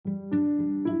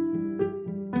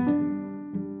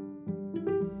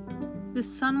The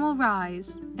sun will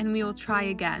rise and we will try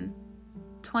again.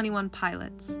 21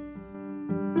 Pilots.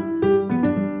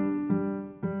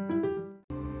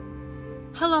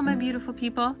 Hello, my beautiful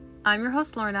people. I'm your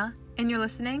host, Lorna, and you're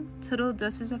listening to Little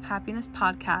Doses of Happiness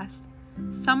podcast.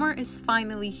 Summer is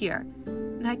finally here,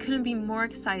 and I couldn't be more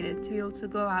excited to be able to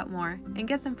go out more and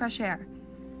get some fresh air.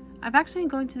 I've actually been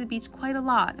going to the beach quite a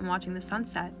lot and watching the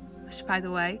sunset, which, by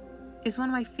the way, is one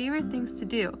of my favorite things to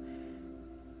do.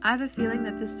 I have a feeling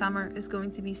that this summer is going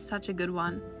to be such a good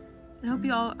one, and I hope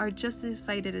you all are just as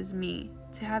excited as me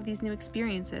to have these new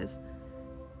experiences.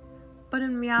 But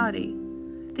in reality,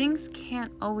 things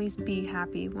can't always be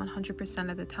happy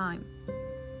 100% of the time,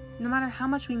 no matter how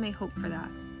much we may hope for that.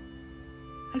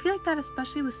 I feel like that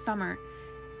especially with summer,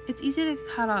 it's easy to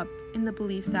get caught up in the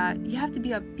belief that you have to be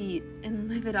upbeat and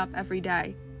live it up every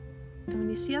day. And when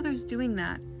you see others doing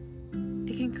that,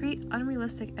 it can create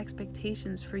unrealistic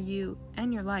expectations for you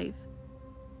and your life.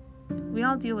 We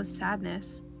all deal with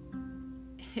sadness.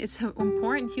 It's an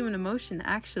important human emotion,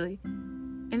 actually,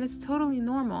 and it's totally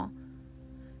normal.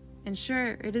 And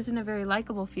sure, it isn't a very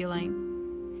likable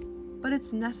feeling, but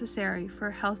it's necessary for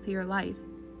a healthier life.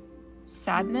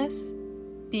 Sadness?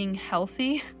 Being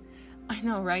healthy? I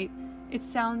know, right? It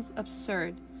sounds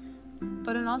absurd.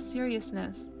 But in all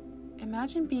seriousness,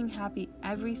 imagine being happy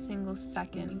every single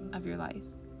second of your life.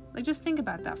 Like, just think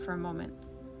about that for a moment.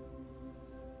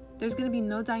 There's going to be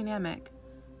no dynamic,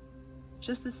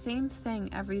 just the same thing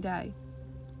every day.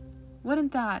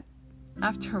 Wouldn't that,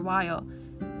 after a while,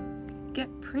 get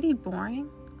pretty boring?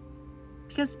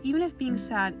 Because even if being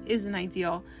sad isn't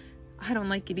ideal, I don't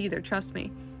like it either, trust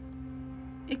me.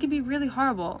 It can be really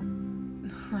horrible.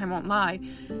 I won't lie.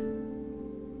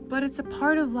 But it's a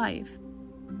part of life.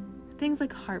 Things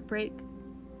like heartbreak,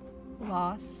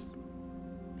 loss,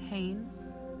 pain,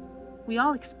 we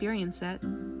all experience it.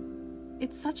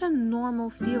 It's such a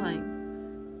normal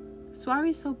feeling. So why are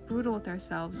we so brutal with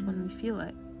ourselves when we feel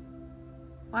it?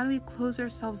 Why do we close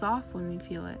ourselves off when we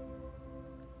feel it?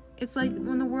 It's like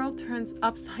when the world turns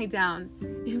upside down,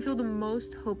 you feel the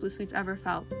most hopeless we've ever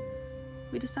felt.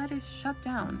 We decide to shut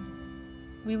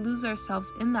down. We lose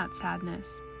ourselves in that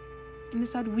sadness and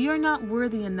decide we are not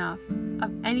worthy enough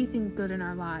of anything good in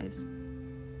our lives.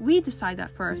 We decide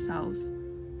that for ourselves.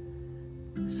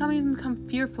 Some even become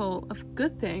fearful of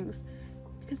good things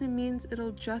because it means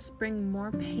it'll just bring more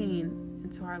pain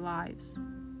into our lives,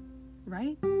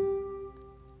 right?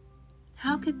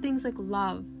 How could things like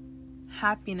love,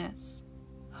 happiness,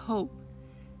 hope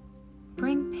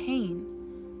bring pain?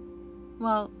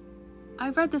 Well, I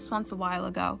read this once a while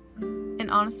ago,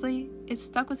 and honestly, it's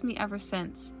stuck with me ever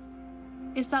since.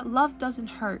 It's that love doesn't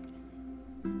hurt.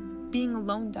 Being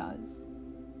alone does.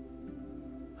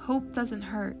 Hope doesn't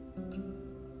hurt.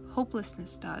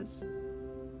 Hopelessness does.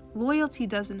 Loyalty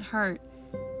doesn't hurt.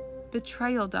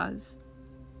 Betrayal does.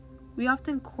 We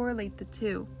often correlate the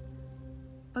two,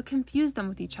 but confuse them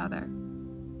with each other.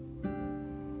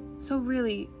 So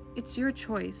really, it's your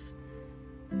choice.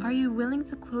 Are you willing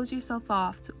to close yourself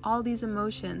off to all these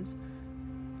emotions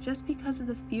just because of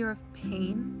the fear of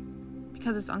pain?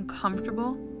 Because it's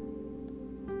uncomfortable?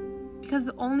 Because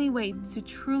the only way to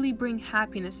truly bring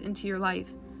happiness into your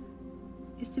life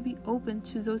is to be open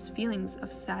to those feelings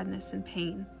of sadness and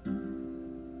pain.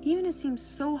 Even if it seems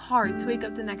so hard to wake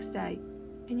up the next day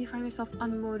and you find yourself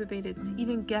unmotivated to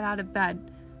even get out of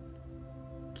bed,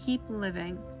 keep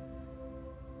living.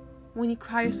 When you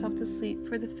cry yourself to sleep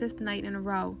for the 5th night in a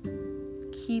row,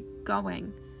 keep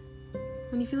going.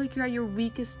 When you feel like you're at your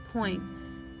weakest point,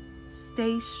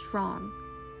 stay strong.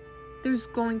 There's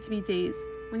going to be days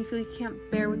when you feel you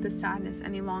can't bear with the sadness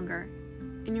any longer,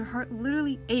 and your heart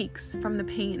literally aches from the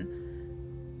pain.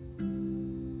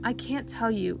 I can't tell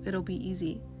you it'll be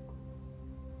easy.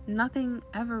 Nothing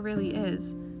ever really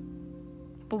is.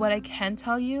 But what I can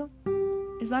tell you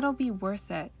is that it'll be worth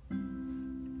it.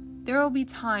 There will be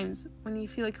times when you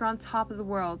feel like you're on top of the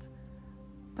world,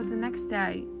 but the next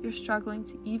day you're struggling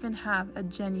to even have a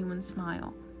genuine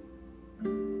smile.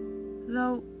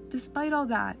 Though, despite all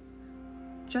that,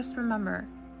 just remember,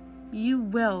 you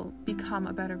will become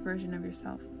a better version of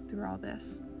yourself through all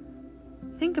this.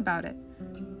 Think about it.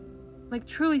 Like,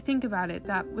 truly think about it,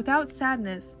 that without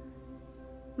sadness,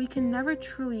 we can never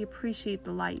truly appreciate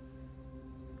the light.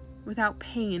 Without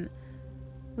pain,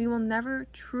 we will never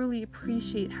truly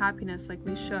appreciate happiness like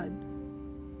we should.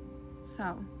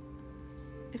 So,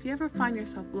 if you ever find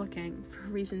yourself looking for a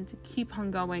reason to keep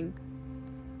on going,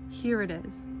 here it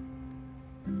is.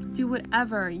 Do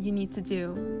whatever you need to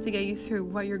do to get you through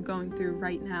what you're going through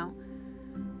right now.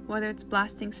 Whether it's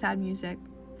blasting sad music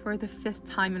for the 5th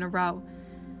time in a row,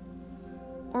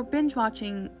 or binge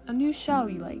watching a new show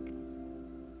you like.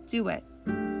 Do it.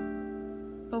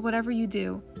 But whatever you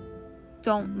do,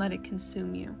 don't let it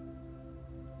consume you.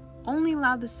 Only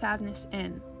allow the sadness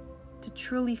in to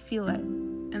truly feel it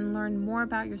and learn more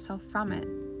about yourself from it.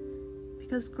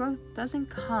 Because growth doesn't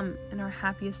come in our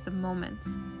happiest of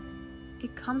moments.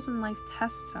 It comes when life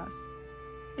tests us.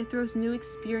 It throws new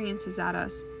experiences at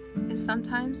us, and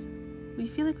sometimes we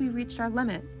feel like we've reached our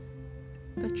limit.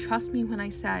 But trust me when I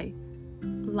say,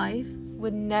 life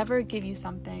would never give you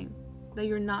something that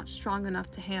you're not strong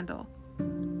enough to handle.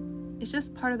 It's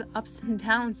just part of the ups and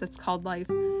downs that's called life.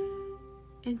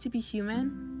 And to be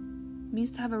human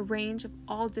means to have a range of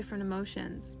all different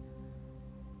emotions.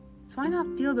 So why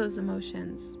not feel those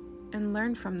emotions and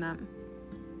learn from them?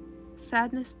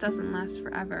 Sadness doesn't last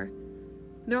forever.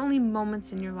 They're only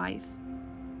moments in your life.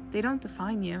 They don't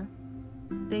define you.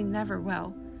 They never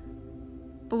will.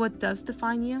 But what does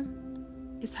define you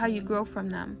is how you grow from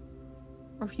them,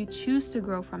 or if you choose to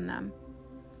grow from them.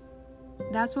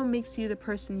 That's what makes you the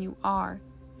person you are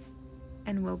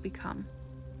and will become.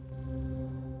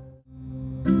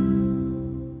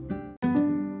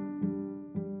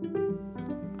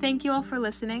 Thank you all for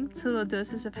listening to Little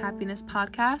Doses of Happiness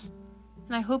podcast,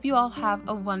 and I hope you all have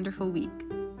a wonderful week.